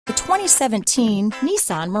The 2017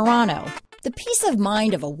 Nissan Murano. The peace of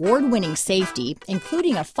mind of award-winning safety,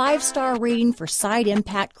 including a 5-star rating for side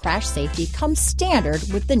impact crash safety, comes standard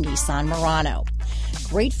with the Nissan Murano.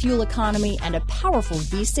 Great fuel economy and a powerful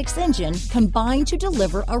V6 engine combine to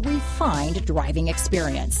deliver a refined driving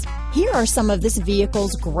experience. Here are some of this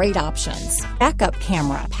vehicle's great options: backup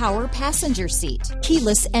camera, power passenger seat,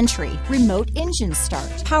 keyless entry, remote engine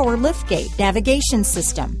start, power liftgate, navigation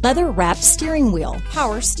system, leather-wrapped steering wheel,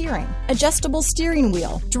 power steering, adjustable steering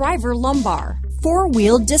wheel, driver lumbar,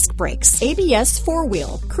 4-wheel disc brakes, ABS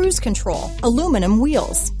 4-wheel, cruise control, aluminum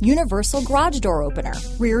wheels, universal garage door opener,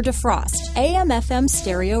 rear defrost, AM/FM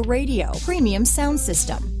stereo radio, premium sound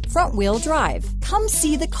system, front-wheel drive. Come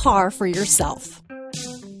see the car for yourself.